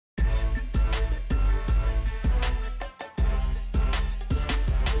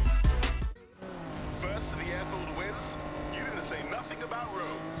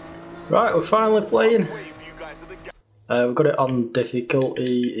Right, we're finally playing. We've got it on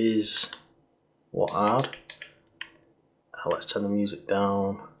difficulty is what, hard. Let's turn the music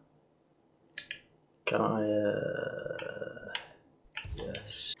down. Can I?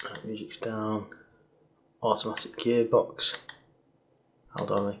 Yes. Right, music's down. Automatic gearbox. How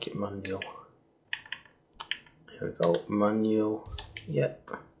do I make it manual? Here we go. Manual. Yep.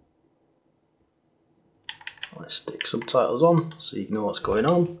 Let's stick subtitles on so you can know what's going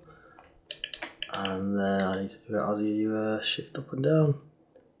on. And then I need to figure out how to shift up and down.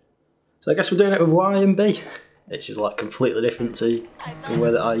 So I guess we're doing it with Y and B. It's just like completely different to the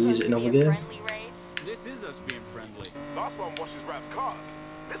way that I use it in other games. This is us being friendly. Last one washes Rap's car.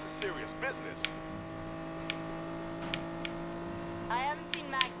 This is serious business. I haven't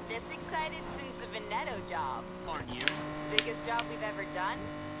seen Max this excited since the Veneto job. Aren't you? Biggest job we've ever done?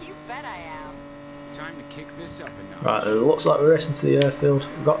 You bet I am. Time to kick this up a notch. Right, it looks like we're racing to the airfield.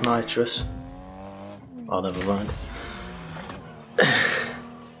 We've got nitrous. Oh, never mind.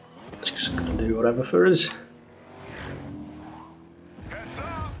 It's just gonna do whatever for us.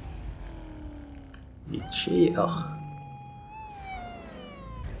 You cheater.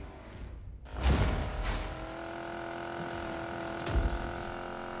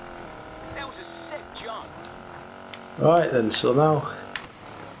 That was a sick jump. Right then, so now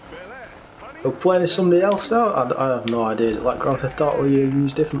we're playing as somebody else now. I have no idea. Is it like Grand Theft Auto where you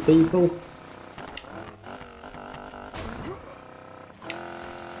use different people?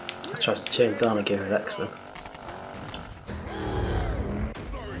 I tried to change down and give it X then.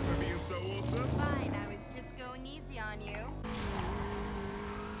 Fine, I was just going easy on you.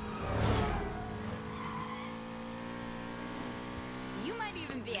 You might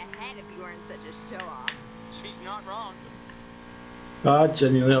even be ahead if you weren't such a show-off. She's not wrong. I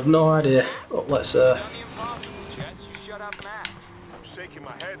genuinely have no idea. But let's Done the impossible, Chet. You shut up, Max. I'm shaking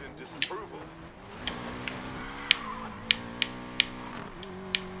my head in disapproval.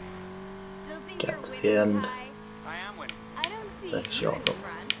 Still think Get you're to the winning, end. Ty? I am winning. I don't see Take a you shot in up.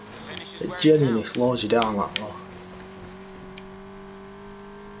 front. Finish is It where genuinely it slows you down that low.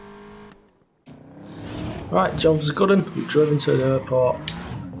 Right, job's a good one. We've driven to the airport.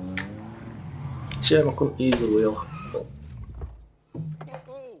 Shame I couldn't use the wheel. But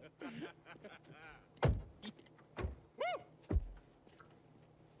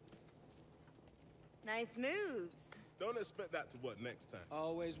Nice moves. Don't expect that to work next time.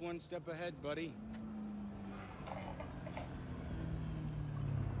 Always one step ahead, buddy.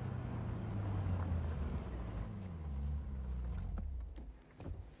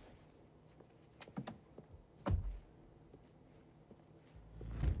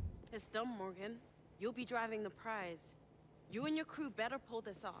 It's done, Morgan. You'll be driving the prize. You and your crew better pull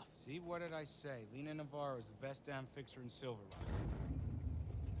this off. See, what did I say? Lena Navarro is the best damn fixer in Silver Rock.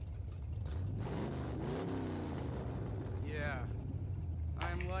 Yeah.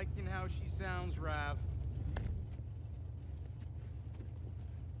 I'm liking how she sounds, Rav.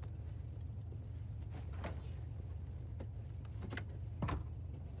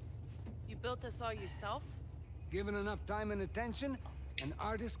 You built this all yourself? Given enough time and attention, an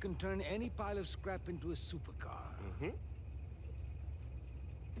artist can turn any pile of scrap into a supercar.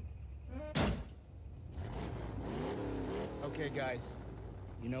 Okay, guys.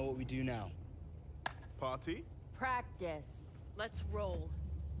 You know what we do now. Party? Practice. Let's roll.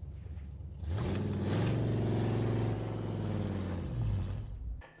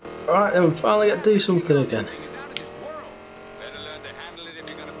 Alright then, we finally get to do something again.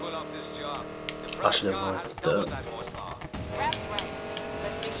 I should have moved the... Rap's right.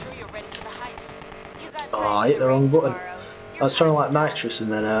 Let's make sure you're ready for the heist. You got Oh, I hit the wrong button. I was trying to like nitrous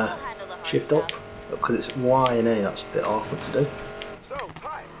and then shift up. Because it's Y and A, that's a bit awkward to do. So,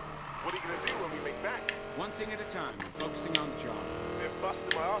 Ty, what are you gonna do when we make back? One thing at a time. I'm focusing on the job. They're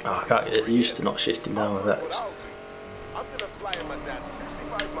busting my arm. Oh, I can't get used to not shifting down with X. What I'll do, I'm gonna fly in my dad's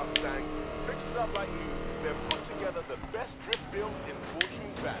 65 Mustang, fix it up like new, then put together the best drift build in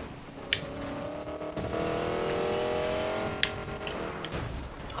Fortune Valley.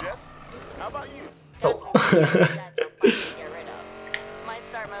 Jeff, how about you? Oh. Might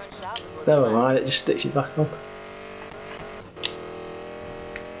start my own shop. Never mind, it just sticks you back on.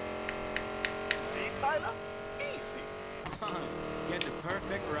 See, Tyler? Easy. Get the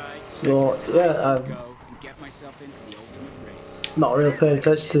perfect ride. So, yeah, Go and get myself into the ultimate race. not really paying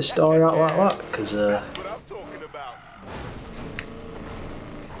attention to the story out like that, because What I'm talking about.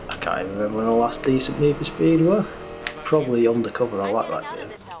 I can't even remember when the last decent Need for Speed were. Probably Undercover, I like that game.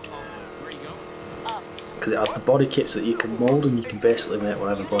 Where you go? Because it had the body kits that you can mould and you can basically make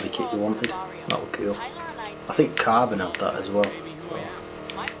whatever body kit you wanted. That was cool. I think Carbon had that as well.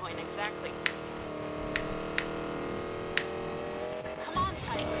 My point exactly.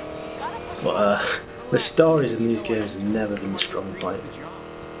 But the stories in these games have never been a strong point.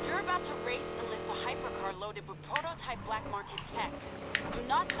 You're about to race and lift a hypercar loaded with prototype black market tech. Do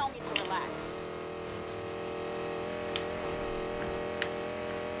not tell me to relax.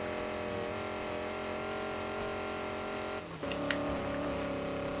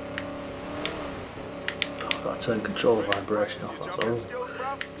 I've got to turn control vibration off, that's all.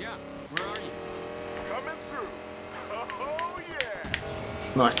 Yeah, where are you? Coming through. Oh, yeah.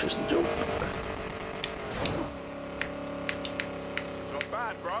 Nitrous the jump. Not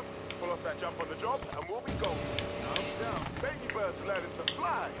bad, bruv. Pull off that jump on the job and we'll be golden. I hope so. Baby bird's learning to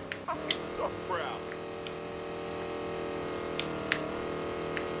fly. I'm so proud.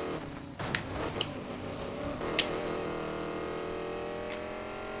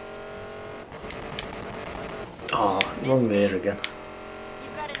 Oh, wrong mirror again.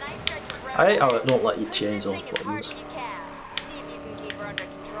 You've got a nice stretch of road. I hate how it don't let you change those Swing as hard buttons. as you can. See if you can keep her under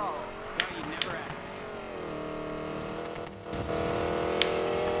control. Thought you'd never ask.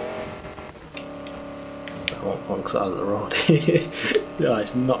 I want wrong side of the road. No,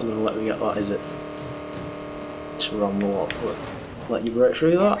 it's not going to let me get that, is it? Just wrong the lot. Let you break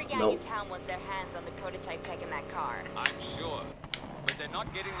through that? Every guy Nope. in town wants their hands on the prototype tech in that car. I'm sure. But they're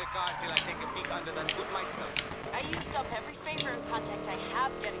not getting the car till I take a peek under that hood myself. I used up every favor and contact I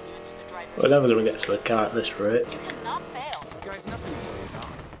have getting you into the driver's We're never going to get to a car at this rate. You cannot fail. Guys, nothing to worry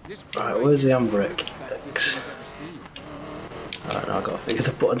about. This Right, where's the handbrake? Best this X. thing's ever seen. Alright, now I've got to figure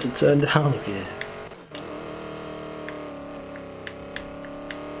the button to turn down again.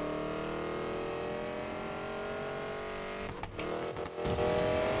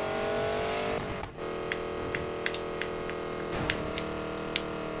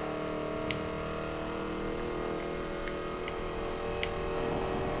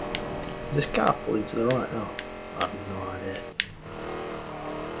 Is this car pulling to the right now? I have no idea.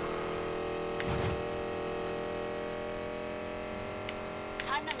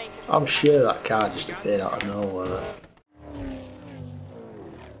 Time to make a I'm sure that car just appeared out of nowhere.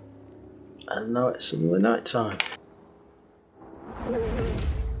 And now it's suddenly night time.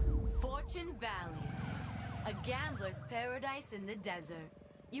 Fortune Valley. A gambler's paradise in the desert.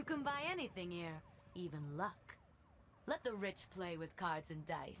 You can buy anything here, even luck. Let the rich play with cards and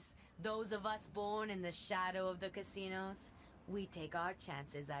dice. Those of us born in the shadow of the casinos, we take our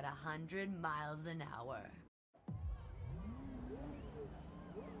chances at 100 miles an hour.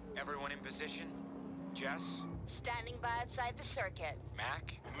 Everyone in position? Jess? Standing by outside the circuit.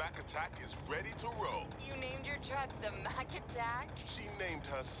 Mac? Mac Attack is ready to roll. You named your truck the Mac Attack? She named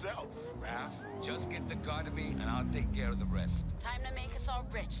herself. Raph? Just get the car to me and I'll take care of the rest. Time to make us all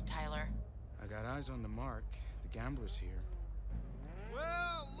rich, Tyler. I got eyes on the mark. The gambler's here.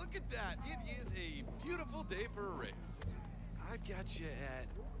 Well, look at that. It is a beautiful day for a race. I've got you at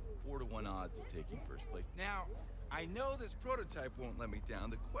 4-to-1 odds of taking first place. Now, I know this prototype won't let me down.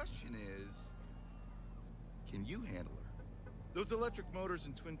 The question is, can you handle her? Those electric motors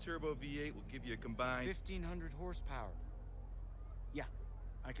and twin-turbo V8 will give you a combined 1,500 horsepower. Yeah,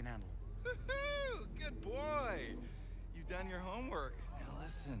 I can handle it. Woo-hoo! Good boy. You've done your homework. Now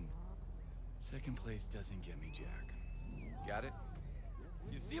listen, second place doesn't get me jack. Got it?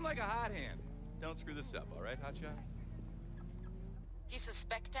 You seem like a hot hand. Don't screw this up, all right, hotshot? Do you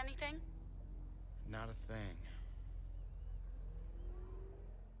suspect anything? Not a thing.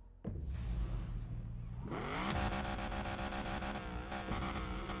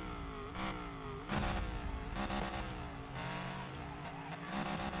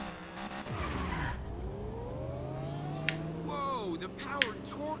 Whoa, the power and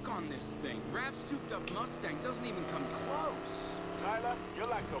torque on this thing. Rav's souped up Mustang doesn't even come close. Tyler, you're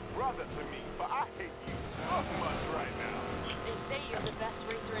like a brother to me, but I hate you so much right now. They say you're the best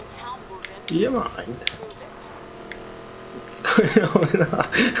racer in town, Morgan. Do you mind? Prove it. Going on with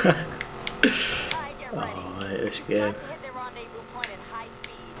that? Alright, get ready. Oh, mate, this Time game. to hit the rendezvous point at high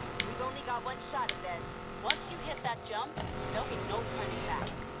speed. We've only got one shot at this. Once you hit that jump, there'll be no turning back.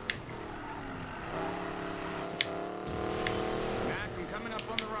 Mac, I'm coming up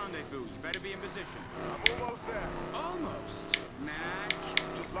on the rendezvous. You better be in position. I'm almost there. Almost. Mac.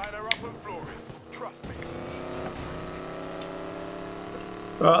 Just line her up and floor it. Trust me.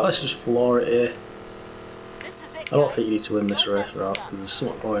 Right, let's just floor it here. This is it, I don't guys. think you need to win this No race, messing right? up. Because there's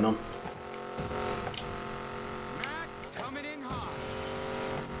something going on. Mac, coming in hot.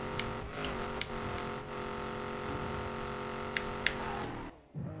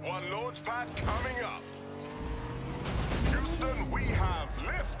 One launch pad coming up. Houston, we have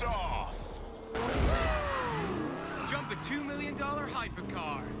liftoff. Jump a $2 million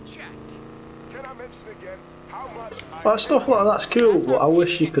hypercar. Check. Can I mention again? how much I Like, stuff like that's cool, but I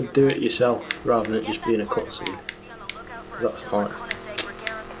wish you could do it yourself rather than it just being a cutscene. Because that's like,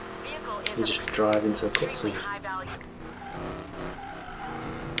 you just drive into a cutscene.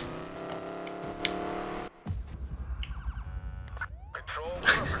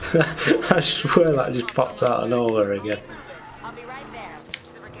 I swear that just popped out of nowhere again. I'll be right there.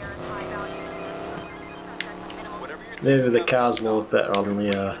 Maybe the cars load better on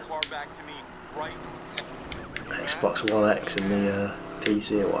the Xbox One X and the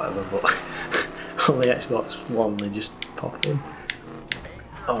PC or whatever, but on the Xbox One they just pop in.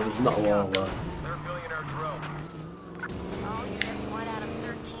 Oh, there's not a wall there. All units 1 out of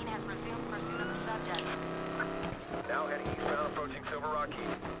 13 has resumed pursuit of the subject. now heading eastbound approaching Silver Rock Key.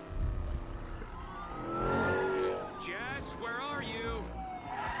 Jess, where are you?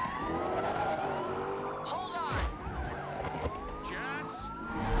 Hold on. Jess?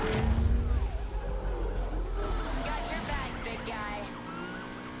 Got your back, big guy.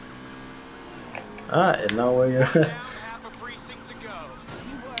 Alright, and now we're Down half a precinct to go.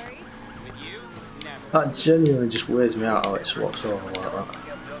 You worried? With you, never. that genuinely just wears me out how it swaps over like that.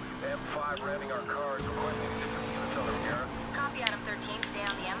 M5 ramming our cars, requesting assistance from the Southern Bureau. Copy Adam 13, stay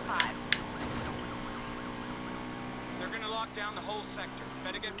on the M5. They're gonna lock down the whole sector.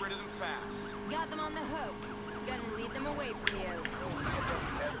 Better get rid of them fast. Got them on the hook. Gonna lead them away from you.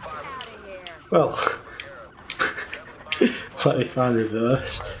 Out of here. Well, let me find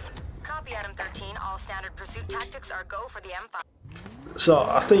reverse. Copy Adam 13, all standard pursuit tactics are go for the M5. So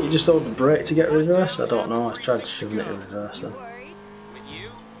I think you just hold the brake to get reverse. I don't know. I tried to shove it in reverse then. Worried? With you,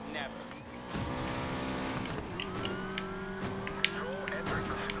 never. Control entering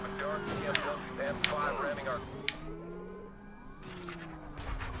pursuit of a dark BMW M5 ramming our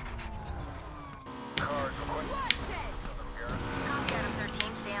cars, requesting Watch it! Southern Bureau. Copy Adam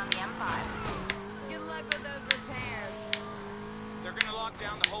 13, stay on the M5. Good luck with those repairs. They're gonna lock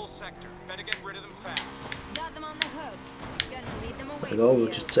down the whole sector. Better get rid of them fast. Got them on the hook. Gonna lead them away There we from go, you.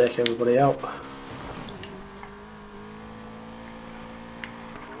 we'll just take everybody out. Control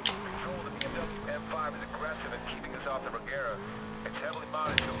of the BMW M5 is aggressive in keeping us off the Regera. It's heavily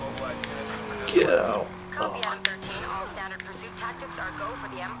modded to immobilize units who resist. Get out. Copy Oh, Adam 13, all standard pursuit tactics are go for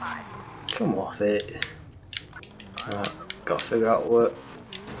the M5. come off it. Right, gotta figure out what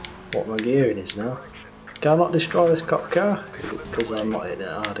my gearing is now. Can I not destroy this cop car? Because I'm not hitting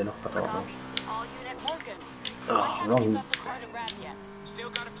it hard enough, I don't know. All unit Morgan. Oh, wrong. Still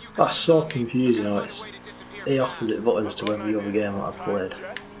got a few That's so confusing how it's the opposite buttons to every other game that I've played.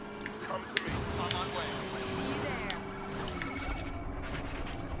 Come to me. on my way. See you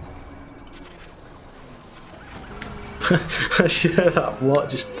there. I'm sure that block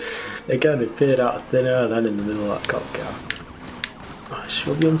just again appeared out of thin air then in the middle of that cop car. Oh,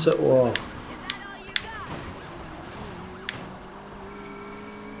 shove you into the wall. Is that all you got?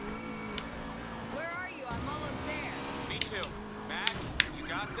 Where are you? I'm almost there. Me too. Mac, you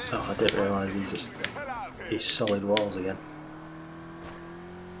got this? Oh, I didn't realise he's solid walls again.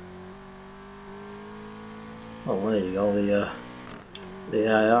 Oh, there you go. The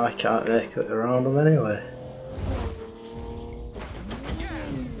AI can't make it around them anyway.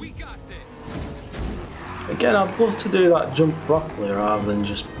 We got this. Again, I'd love to do that jump properly rather than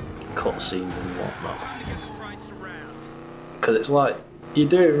just cutscenes and whatnot. Time to get the price around. Because it's like, you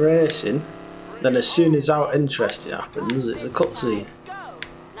do it racing, then as soon as our interesting happens, it's a cutscene. Go!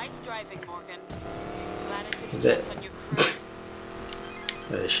 Nice driving, Morgan. Glad I A could bit. on your crew.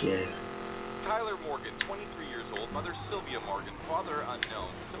 Very shame. Tyler Morgan, 23 years old, mother Sylvia Morgan, father unknown.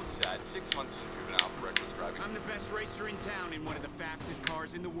 So sad, 6 months in juvenile for reckless driving. I'm the best racer in town in one of the fastest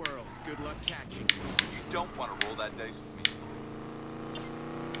cars in the world. Good luck catching me. You don't want to roll that dice with me.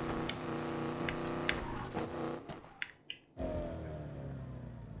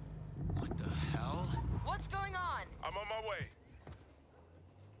 What the hell? What's going on? I'm on my way.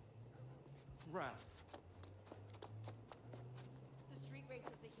 Raph. The street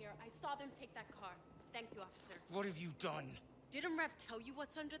racers are here. I saw them take that car. Thank you, officer. What have you done? Didn't Rev tell you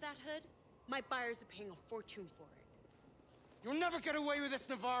what's under that hood? My buyers are paying a fortune for it. You'll never get away with this,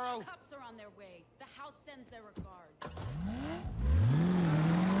 Navarro. Cops are on their way. The house sends their regards.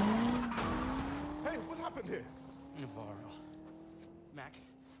 Hey, what happened here? Navarro. Mac,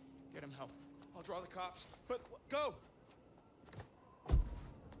 get him help. I'll draw the cops. But go!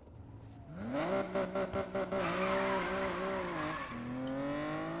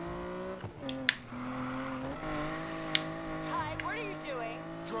 Hi, what are you doing?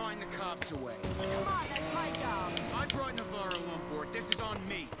 Drawing the cops away. Come on, that's my job. I brought Navarro on board. This is on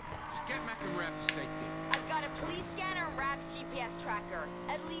me. Just get Mac and Raph to safety. I've got a police scanner and Rap's GPS tracker.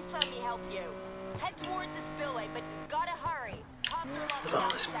 At least let me help you. Head towards the spillway, but you gotta hurry. Cops are locked Oh, down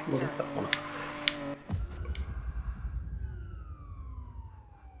the let's sector. look at that one.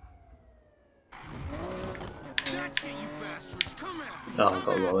 That's it, you bastards. Come at me. Oh, I've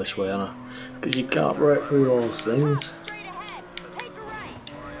got to go this way, haven't I? Because you can't break through those things. Straight ahead. Take a right.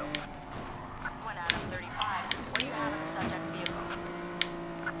 1 out of 35. What do you have in the subject vehicle?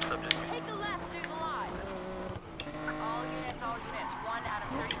 Take a left through the lot. All units. 1 out of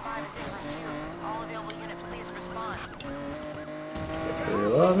 35 is in pursuit. All available units, please respond.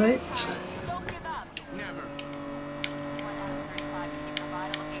 Real mate. Don't give up. Never. 1 out of 35. Can you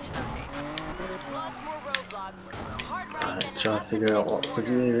provide a location update? Lots more roadblocks. Hard right. Right, try to figure out what's the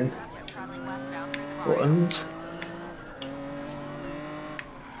gearing. Traveling westbound through the barrio. Buttons.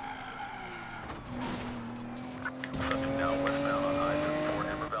 Now westbound on I-34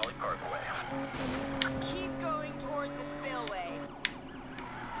 Amber Valley Parkway. Keep going towards the spillway.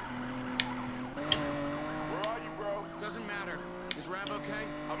 Where are you, bro? Doesn't matter. Is Rav okay?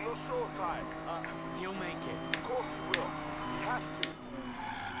 I'm no sure, Ty. He'll make it. Of course he will. He has to.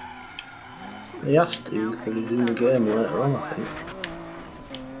 He has to, because he's in the game later on, I think.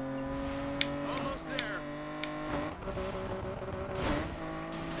 Almost there.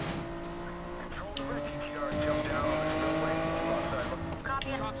 Control the refuge yard. Jump down on the spillway.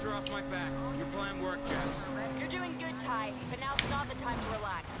 Copy. Cops are off my back. Your plan worked, Jess. You're doing good, Ty, but now's not the time to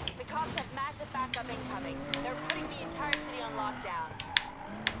relax. The cops have massive backup incoming. They're putting the entire city on lockdown.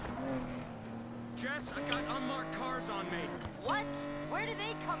 Jess, I got unmarked cars on me. What? Where do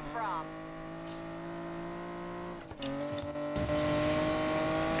they come from?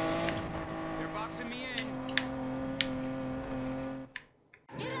 They're boxing me in.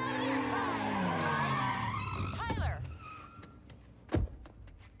 Tyler!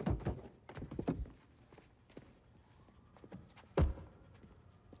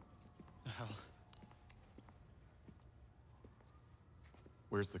 The hell?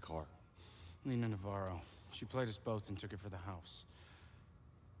 Where's the car? Lena Navarro. She played us both and took it for the house.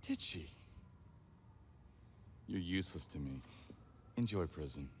 Did she? You're useless to me. Enjoy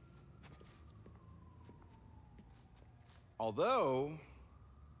prison. Although,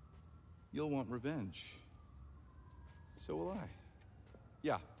 you'll want revenge. So will I.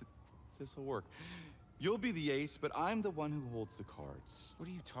 Yeah, this'll work. You'll be the ace, but I'm the one who holds the cards. What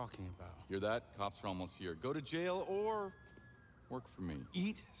are you talking about? Hear that? Cops are almost here. Go to jail or work for me.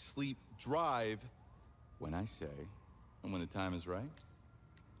 Eat, sleep, drive when I say, and when the time is right,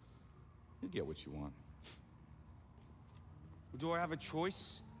 you'll get what you want. Do I have a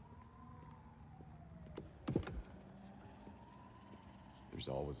choice? There's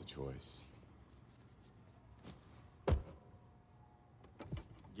always a choice.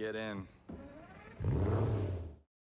 Get in.